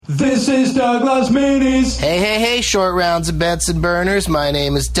This is Doug Loves Minis. Hey, short rounds of Benson burners. My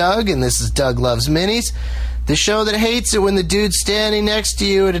name is Doug, and this is Doug Loves Minis, the show that hates it when the dude standing next to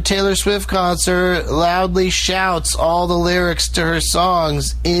you at a Taylor Swift concert loudly shouts all the lyrics to her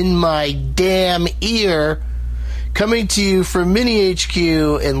songs in my damn ear. Coming to you from Mini HQ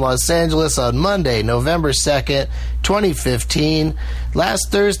in Los Angeles on Monday, November 2nd, 2015. Last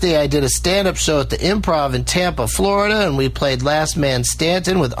Thursday, I did a stand-up show at the Improv in Tampa, Florida, and we played Last Man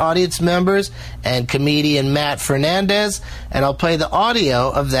Stanton with audience members and comedian Matt Fernandez, and I'll play the audio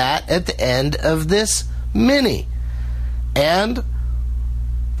of that at the end of this mini. And,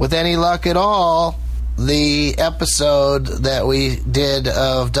 with any luck at all, the episode that we did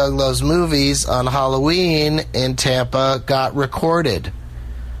of Doug Loves Movies on Halloween in Tampa got recorded.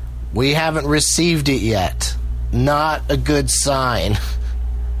 We haven't received it yet. Not a good sign.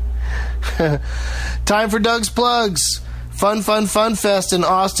 Time for Doug's Plugs. Fun Fest in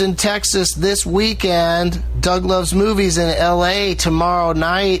Austin, Texas this weekend. Doug Loves Movies in LA tomorrow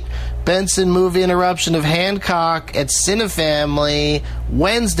night. Benson Movie Interruption of Hancock at Cinefamily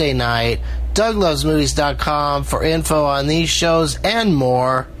Wednesday night. DougLovesMovies.com for info on these shows and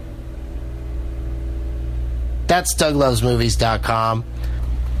more. That's DougLovesMovies.com.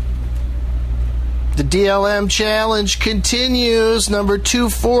 The DLM Challenge continues. Number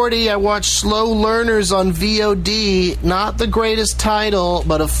 240, I watched Slow Learners on VOD. Not the greatest title,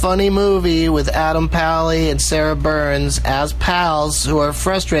 but a funny movie with Adam Pally and Sarah Burns as pals who are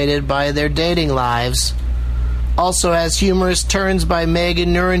frustrated by their dating lives. Also has humorous turns by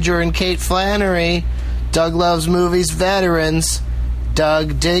Megan Nuringer and Kate Flannery. Doug Loves Movies veterans.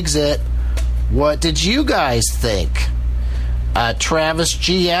 Doug digs it. What did you guys think? Travis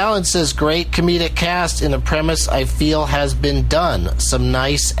G. Allen says, great comedic cast in a premise I feel has been done. Some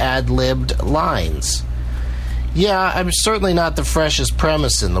nice ad-libbed lines. Yeah, I'm certainly not the freshest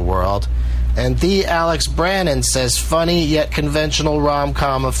premise in the world. And the Alex Brannon says, funny yet conventional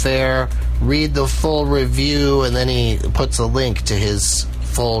rom-com affair. Read the full review, and then he puts a link to his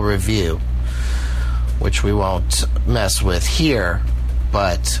full review, which we won't mess with here,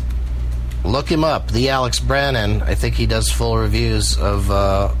 but look him up, the Alex Brannon. I think he does full reviews of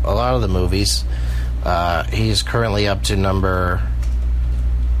a lot of the movies. He's currently up to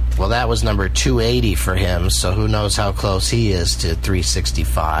that was number 280 for him, so who knows how close he is to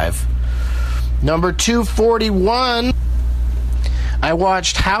 365. Number 241, I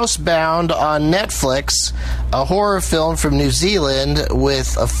watched Housebound on Netflix, a horror film from New Zealand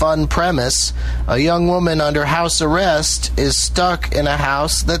with a fun premise. A young woman under house arrest is stuck in a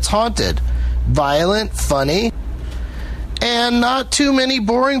house that's haunted. Violent, funny, and not too many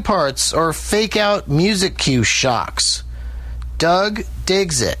boring parts or fake-out music cue shocks. Doug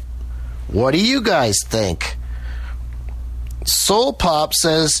digs it. What do you guys think? Soul Pop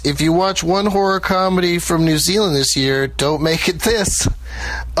says, if you watch one horror comedy from New Zealand this year, don't make it this.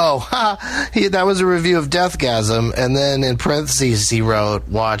 Oh, that was a review of Deathgasm, and then in parentheses he wrote,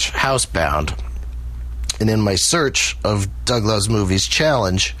 watch Housebound. And in my search of Doug Loves Movies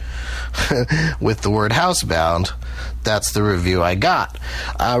Challenge, with the word Housebound, that's the review I got.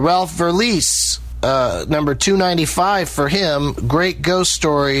 Ralph Verlies, number 295 for him, great ghost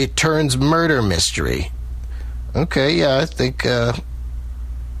story turns murder mystery. Okay, yeah, I think that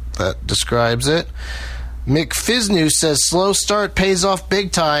describes it. Mick Fiznu says, slow start pays off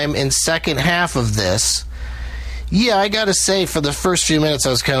big time in second half of this. Yeah, I gotta say, for the first few minutes, I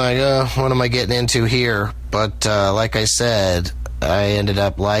was kind of like, what am I getting into here? But like I said, I ended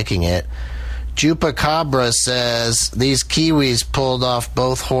up liking it. Jupacabra says, these Kiwis pulled off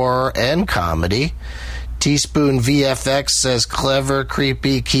both horror and comedy. Teaspoon VFX says, clever,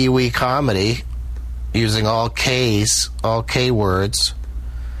 creepy Kiwi comedy. Using all K's, all K words.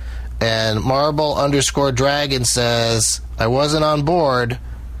 And Marble_Dragon says, I wasn't on board,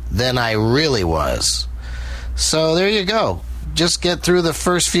 then I really was. So there you go. Just get through the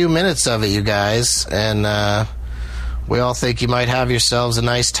first few minutes of it, you guys, and we all think you might have yourselves a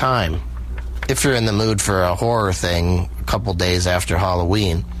nice time. If you're in the mood for a horror thing a couple days after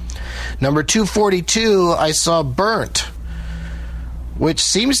Halloween. Number 242, I saw Burnt, which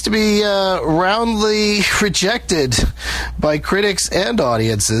seems to be roundly rejected by critics and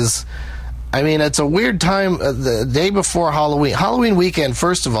audiences. I mean, it's a weird time, the day before Halloween. Halloween weekend,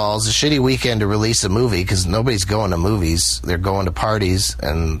 first of all, is a shitty weekend to release a movie because nobody's going to movies. They're going to parties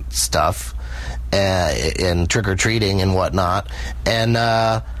and stuff, and trick-or-treating and whatnot. And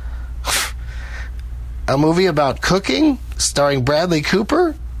a movie about cooking starring Bradley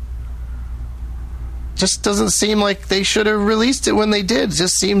Cooper? Just doesn't seem like they should have released it when they did. It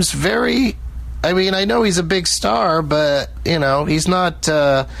just seems very I mean, I know he's a big star, but, you know, he's not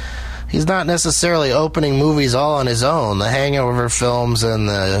necessarily opening movies all on his own. The Hangover films and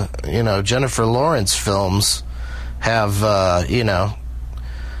the, you know, Jennifer Lawrence films have, you know,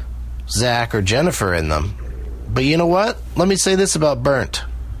 Zach or Jennifer in them. But you know what? Let me say this about Burnt.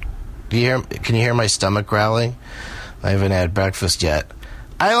 Can you hear my stomach growling? I haven't had breakfast yet.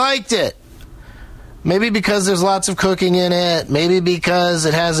 I liked it. Maybe because there's lots of cooking in it. Maybe because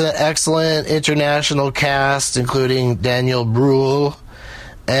it has an excellent international cast, including Daniel Bruhl,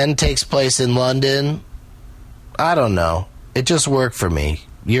 and takes place in London. I don't know. It just worked for me.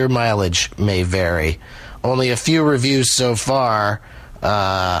 Your mileage may vary. Only a few reviews so far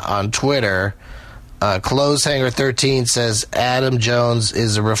on Twitter. Clotheshanger13 says Adam Jones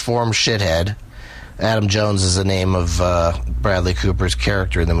is a reformed shithead. Adam Jones is the name of Bradley Cooper's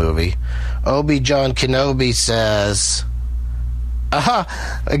character in the movie. Obi-John Kenobi says,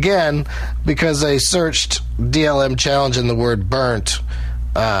 again, because I searched DLM Challenge in the word burnt,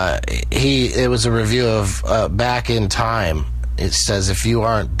 it was a review of Back in Time. It says, if you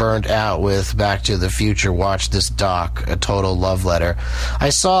aren't burnt out with Back to the Future, watch this doc, a total love letter. I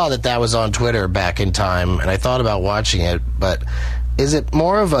saw that was on Twitter, Back in Time, and I thought about watching it, but is it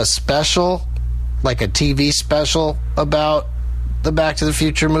more of a special, like a TV special about the Back to the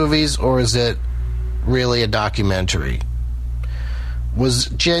Future movies, or is it really a documentary? Was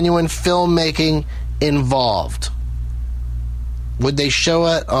genuine filmmaking involved? Would they show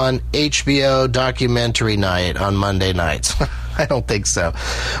it on HBO documentary night on Monday nights? I don't think so.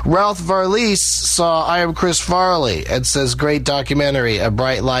 Ralph Varlies saw I Am Chris Farley and says, great documentary, a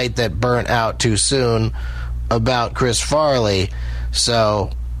bright light that burnt out too soon about Chris Farley. So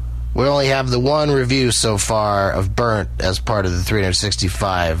we only have the one review so far of Burnt as part of the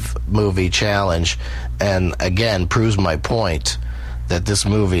 365 movie challenge, and again proves my point that this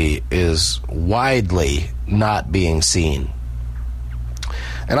movie is widely not being seen.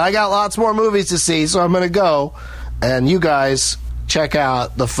 And I got lots more movies to see, so I'm going to go, and you guys check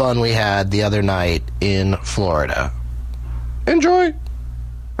out the fun we had the other night in Florida. Enjoy!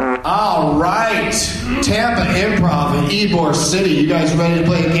 All right, Tampa Improv in Ybor City. You guys ready to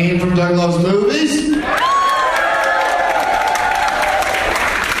play a game from Doug Loves Movies?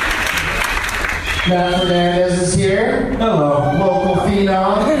 Matt Fernandez is here. Hello. Local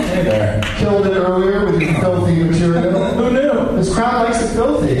phenom. Hey there. Killed it earlier with the filthy material. Who knew? This crowd likes it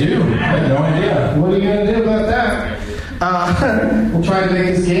filthy. They do. I had no idea. What are you going to do about that? We'll try to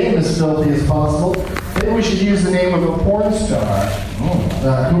make this game as filthy as possible. Maybe we should use the name of a porn star.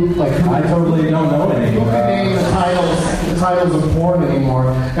 Who I totally don't know anything. Who can name the titles of porn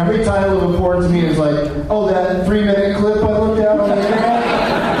anymore? Every title of a porn to me is like, oh, that 3-minute clip I looked at on the internet?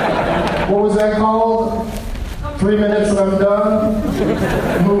 What was that called? 3 minutes and I'm done?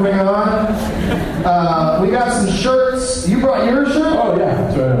 Moving on. We got some shirts. You brought your shirt? Oh, yeah.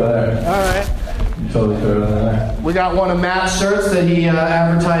 It's right over there. All right. You totally threw it over there. We got one of Matt's shirts that he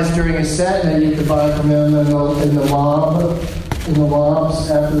advertised during his set, and you can buy from him in the lobs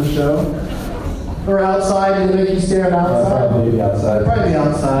after the show. Or outside, did they make you stand outside? Probably outside. Probably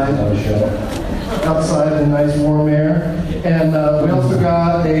outside. Another show. Outside in nice warm air. And we also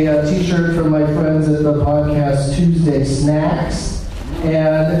got a t-shirt from my friends at the podcast Tuesday Snacks,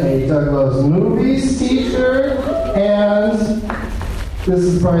 and a Doug Loves Movies t-shirt, and this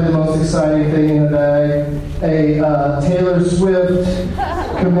is probably the most exciting thing in the bag, a Taylor Swift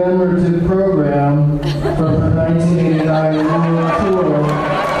commemorative program from her 1989 World Tour.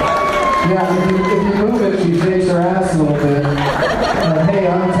 Yeah, if you move it, she shakes her ass a little bit. Hey,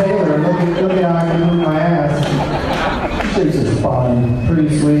 I'm Taylor. Look at how I can move my ass. Shakes her spine. Pretty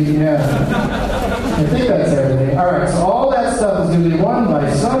sweet, yeah. I think that's everything. All right, so all that stuff is going to be won by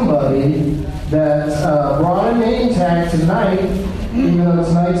somebody that brought a name tag tonight, even though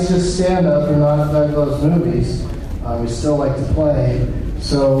tonight's just stand-up and not Doug Loves Movies. We still like to play.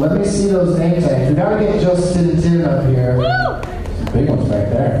 So let me see those name tags. We got to get Justin Tin up here. Some big ones back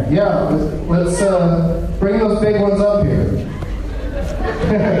there. Yeah, let's bring those big ones up here.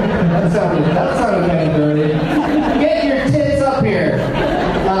 that sounded kind of dirty. Get your tits up here.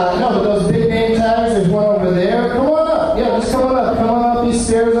 No, but those big name tags, there's one over there. Come on up. Yeah, just come on up. Come on up these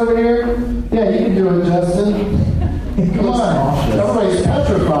stairs over here. Yeah, you can do it, Justin. Come on. Everybody's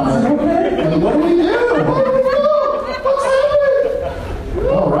petrified. Like, what do we do? What do we do? What's happening?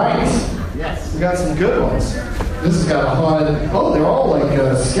 All right. Yes. We got some good ones. This has got a haunted. Oh, they're all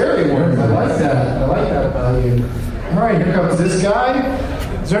like scary ones. I like that. I like that about you. All right, here comes this guy.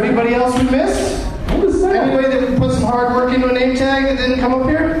 Is there anybody else we missed? What is that? Anybody that put some hard work into a name tag that didn't come up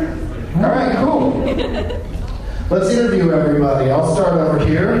here? All right, cool. Let's interview everybody. I'll start over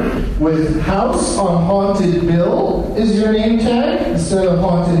here with House on Haunted Bill. Is your name tag instead of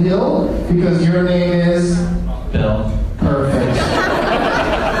Haunted Hill? Because your name is Bill. Perfect.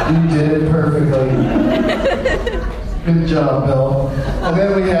 You did it perfectly. Good job, Bill. And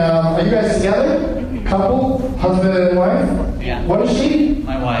then we have, are you guys together? Couple? Husband and wife? Yeah. What is she?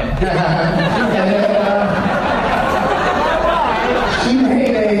 My wife. And then, she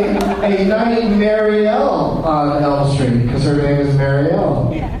made a night Marielle on Elm Street because her name is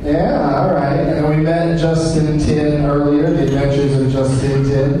Marielle. Yeah, all right. And we met Justin Tin earlier, The Adventures of Justin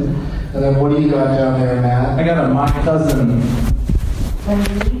Tin. And then what do you got down there, Matt? I got a my cousin.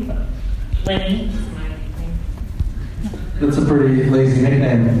 Lenny. That's a pretty lazy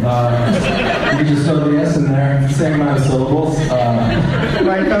nickname. You can just throw the S in there, same amount of syllables.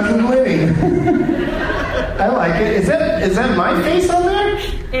 My cousin Lenny. I like it. Is that my face on there?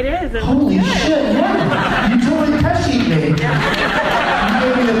 It is. Holy shit, yeah. You totally Pesci'd me. You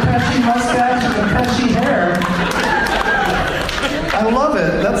gave me the Pesci mustache and the Pesci hair. I love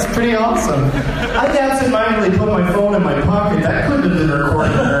it. That's pretty awesome. I absentmindedly put my phone in my pocket. That couldn't have been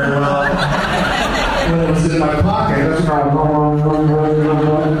recorded very well. When it was in my pocket.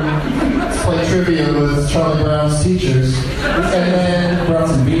 Let's play trivia with Charlie Brown's teachers. And then Brought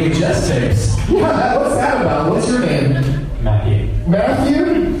some VHS tapes. yeah, what's that about? What's your name? Matthew. Matthew?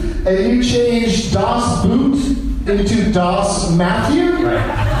 And you changed Das Boot into Das Matthew? Right.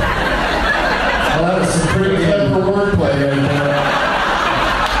 Well, that was some pretty clever wordplay right there.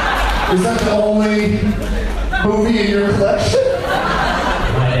 Is that the only movie in your collection?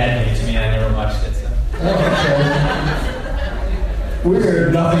 My dad gave it to me. I never watched it. So. Oh, okay.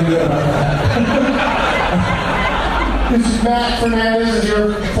 Weird. Nothing good about that. Is Matt Fernandez is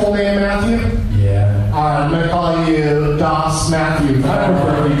your full name, Matthew? Yeah. I'm going to call you Das Matthew. I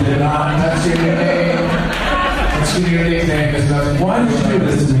prefer we did not. That's your new name. That's your new nickname. There's nothing. Why did you do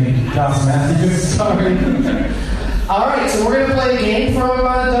this to me, Das Matthew? Sorry. All right, so we're going to play a game from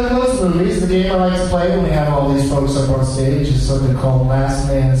Douglas Movies. The game I like to play when we have all these folks up on stage is something called Last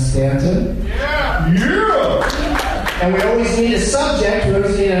Man Stanton. Yeah! And we always need a subject. We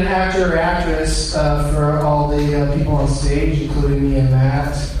always need an actor or actress for all the people on stage, including me and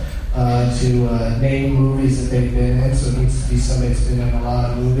Matt, to name movies that they've been in. So it needs to be somebody that's been in a lot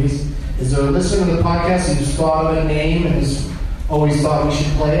of movies. Is there a listener to the podcast who's thought of a name and has always thought we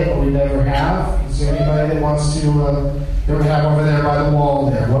should play it, but we never have? Is there anybody that wants to that we have over there by the wall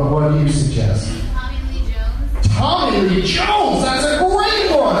there? What do you suggest? Tommy Lee Jones. Tommy Lee Jones! That's a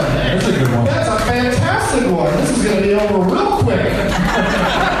great one! That's a good one. That's a fantastic one. This is going to be over real quick.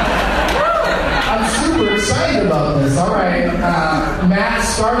 I'm super excited about this. All right, Matt,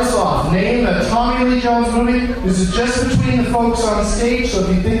 start us off. Name a Tommy Lee Jones movie. This is just between the folks on stage, so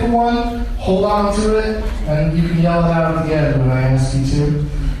if you think of one, hold on to it, and you can yell it out at the end when I ask you to.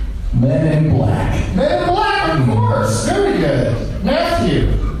 Men in Black. Men in Black, of course. Very good.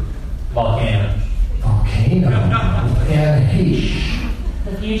 Matthew. Volcano. Volcano. And Heish.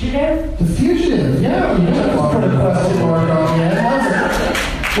 The Fugitive. The Fugitive, yeah, we did put a question mark on the end.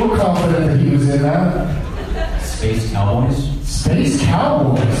 We're confident that he was in that. Space Cowboys. Space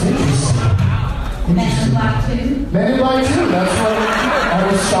Cowboys, interesting. Men in Black 2. Men in Black 2, that's what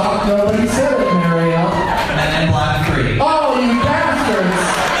I was shocked nobody said it, Marielle. Men in Black 3. Oh, you bastards!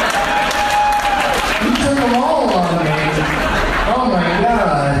 You took them all on me. Oh my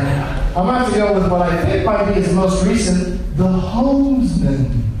god. I'm going to have to go with what I think might be his most recent, The Homesman.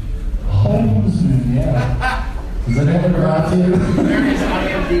 Homesman, yeah. Is that ever brought to you?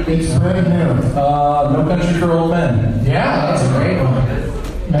 It's brand new. No Country for Old Men. Yeah, that's a great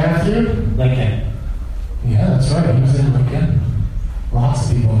one. Matthew? Lincoln. Yeah, that's right. He was in Lincoln. Lots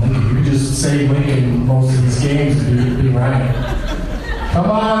of people in Lincoln. You could just say Lincoln in most of these games and you'd be right. Come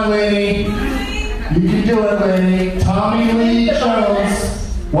on, Lenny. You can do it, Lenny. Tommy Lee Jones.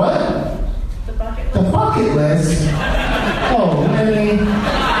 What? The Bucket. The bucket list? Oh, Lenny.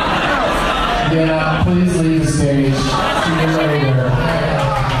 Yeah, please leave the stage. See you later.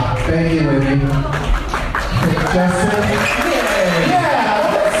 Thank you, Lenny. Justin?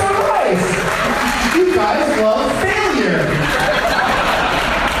 Yeah, that's so nice. You guys love failure.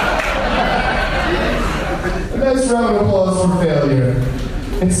 A nice round of applause for failure.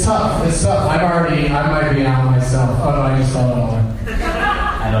 It's tough. It's tough. I might be out myself. Oh no, I just fell over.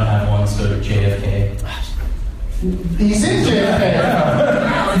 I don't have one, so JFK. He's in JFK.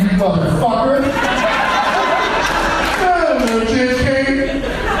 You motherfucker. No, JFK.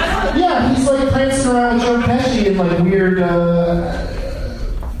 Yeah, he's like prancing around with Joe Pesci in like weird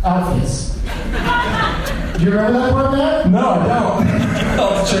outfits. Do you remember that part, Matt? No, I don't.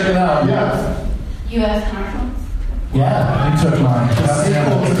 I'll have to check it out. Yeah. U.S. Marshals. Yeah, you took mine. The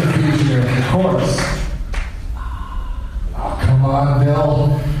sequel to The Fugitive, of course. Oh, come on,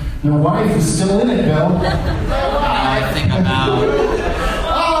 Bill. Your wife is still in it, Bill. I think I'm out.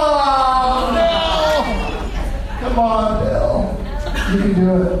 Oh, no! Come on, Bill. You can do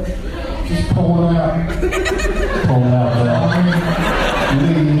it. Just pull it out. Pull it out, Bill.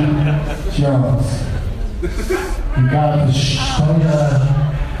 Lee Jones. You got the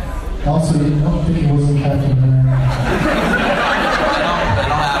also, you don't think he wasn't Captain America.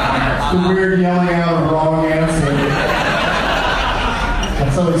 The weird yelling out of wrong answer.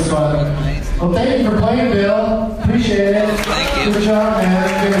 That's always fun. Well, thank you for playing, Bill. Appreciate it. Thank you. Good job, man.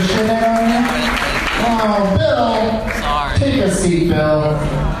 Give a shit out on you. Oh, Bill. Sorry. Take a seat, Bill.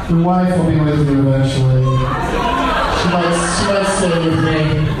 Your wife will be with you eventually. She might stay with me.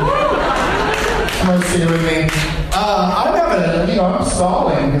 She might stay with me. I'm having I'm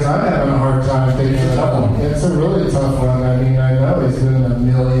stalling because I'm having a hard time thinking of that one. It's a really tough one. I mean, I know he's doing a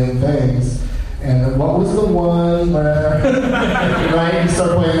million things. And what was the one where, right, you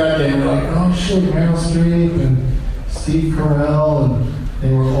start playing that game, you're like, oh shit, Meryl Streep and Steve Carell, and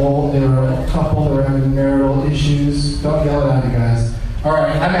they were a couple, they were having marital issues. Don't yell it out, you guys. All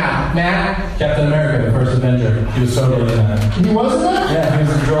right, I'm out. Matt? Captain America, the first Avenger. He was totally in that. He wasn't that? Yeah, he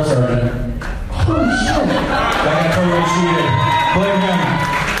was a drill sergeant. Holy shit. That got totally cheated. Blame him.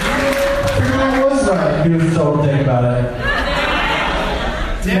 I figured that was right. He was a total dick about it.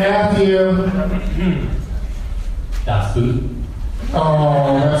 Matthew. Das Boot.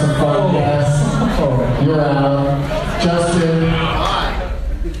 Oh, that's a fun guess. Oh, you're out. Justin.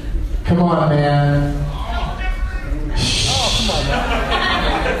 Come on, man.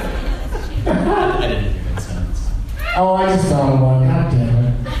 I didn't hear it, so it's fine. Oh, I just found one. God damn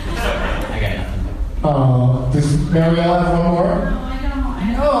it. I got nothing. Oh, does Marielle have one more? No, I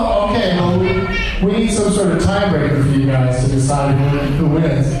don't. Oh, okay. Well, we need some sort of tiebreaker for you guys to decide who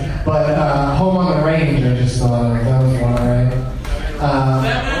wins. But Home on the Range, I just thought of. That was one, right?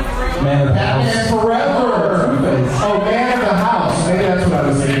 Man of the Batman House. Forever. Oh, Man of the House. Maybe that's what I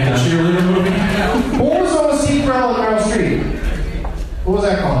was thinking. The cheerleader movie? What was on with Steve Carell and Meryl Streep? What was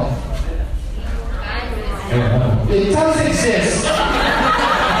that called? It does exist.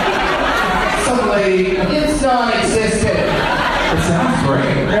 Some lady. It's non-existent. It sounds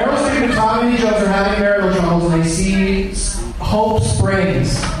great. Meryl Streep and Tommy Lee Jones are having marital troubles, and they see Hope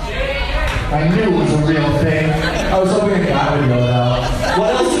Springs. I knew it was a real thing. I was hoping a guy would go out. What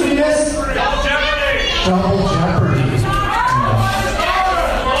else did we miss? Double Jeopardy.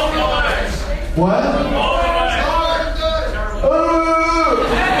 What? Ooh!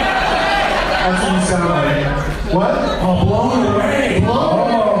 That's what you sound like. What? Oh, blown away. Blown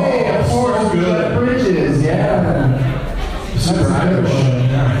away. Of course, good. Bridges, yeah. Super That's Irish. good.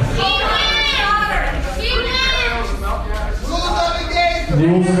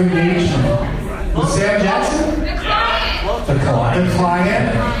 Rules of Engagement. With Sam Jackson? The Client. The Client?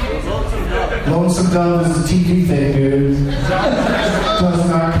 Lonesome Dove is a TV thing, dude. Does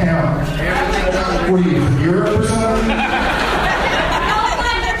not count. What are you, from Europe or something?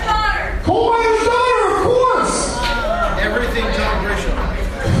 Coal Miner's Daughter, of course! Everything John Grisham.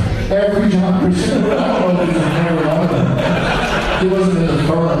 Every John Grisham. I don't know if he's never one of them. He wasn't in the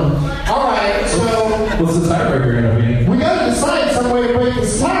firm. Alright, so What's the tiebreaker going to be? we gotta decide some way to break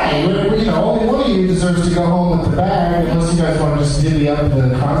this tie. You know, only one of you deserves to go home with the bag, unless you guys want to just divvy up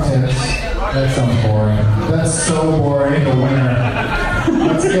the contents. That sounds boring. That's so boring. A winner.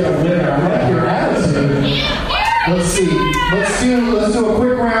 Let's get a winner. I like your attitude. Let's see. Let's do a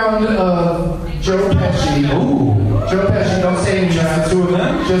quick round of Joe Pesci. Ooh. Joe Pesci, don't say anything. Just the two of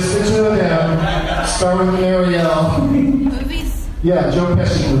them? Just the two of them. Start with Marielle. Movies. Yeah, Joe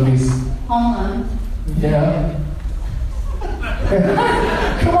Pesci movies. Home Alone. Yeah.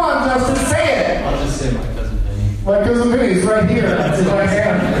 Come on, Justin, say it. I'll just say my cousin Penny. My cousin Vinny's right here. That's in my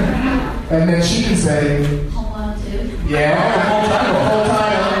hand. And then she can say, Home Alone 2. yeah, the whole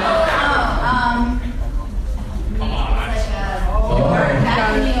title. Back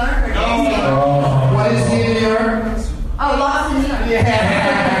in New York or Disney? What is he in New York? Oh, Lost in New York. Yeah.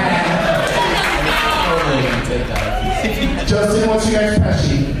 Totally gonna take that. Justin, what's your next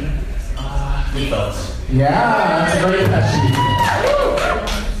Pesci? Goodfellas. Yeah, that's very Pesci.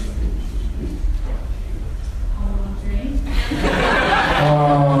 Home Alone 3. Oh,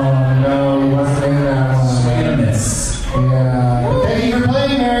 no, he wasn't in that one. Swing and a miss. Yeah. Thank you for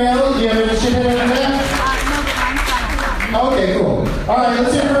playing, Marielle. Do you have any shit in that? Okay, cool. All right,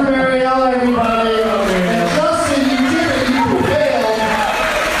 let's hear from Marielle, everybody. And Justin, you did it. You failed.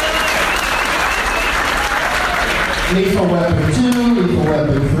 Lethal Weapon 2, Lethal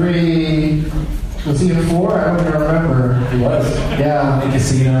Weapon 3. Was he in 4? I don't even remember. He was. Yeah. In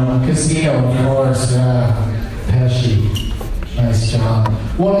Casino. Casino, of course. Yeah. Pesci. Nice job.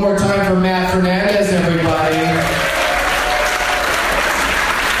 One more time for Matt Fernandez, everybody.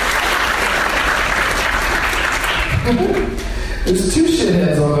 There's 2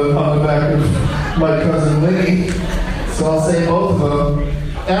 shitheads on the back of my cousin Winnie, so I'll say both of them.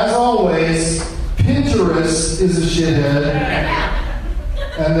 As always, Pinterest is a shithead,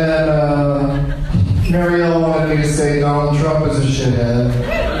 and then Marielle wanted me to say Donald Trump is a shithead,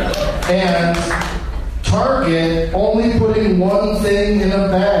 and Target only putting one thing in a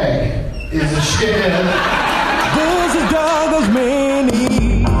bag is a shithead. This is Douglas Mini.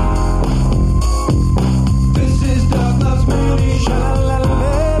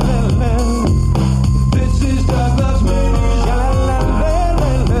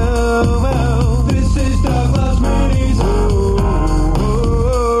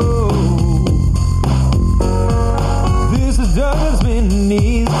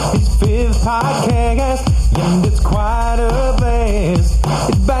 Podcast, and it's quite a blast.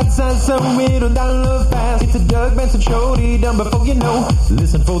 It's bite-sized, so it'll download fast. It's a Doug Benson show, done before you know.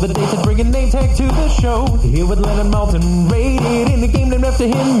 Listen for the dates and bring a name tag to the show. Hear what Leonard Maltin rated in the game named after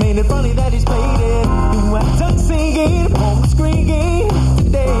him. Made it funny that he's played it. Do I done singing on the screen game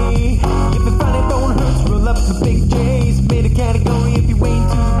today? If you find it don't hurt, roll up the big J's. Made a category if you wait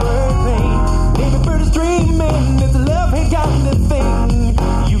to the bird thing. David Bird is dreaming. It's a love-hate kind of thing.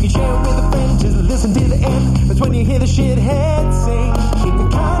 You can share it with a friend, just listen to the end. That's when you hear the shithead sing. Keep the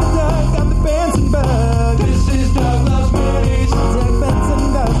kind of Doug, I'm the Benson bug. This is Doug Loves Minis. Doug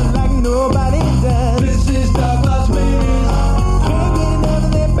Benson does it like nobody does. This is Doug Loves Minis. Can't get enough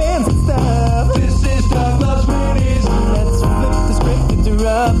of that Benson stuff. This is Doug Loves Minis. Let's flip the script,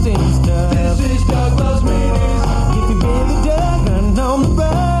 interrupting stuff. This is Doug Loves Minis. If you really Doug, I'm on the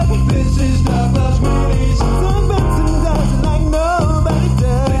bug. This is Doug Loves Minis. Doug Benson does it like nobody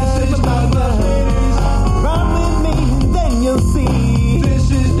does. This is Doug Loves Minis. Run with me, then you'll see.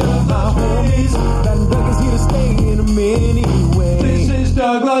 This is Doug Loves Minis. That Doug is here to stay in a mini way. This is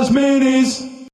Doug Loves Minis.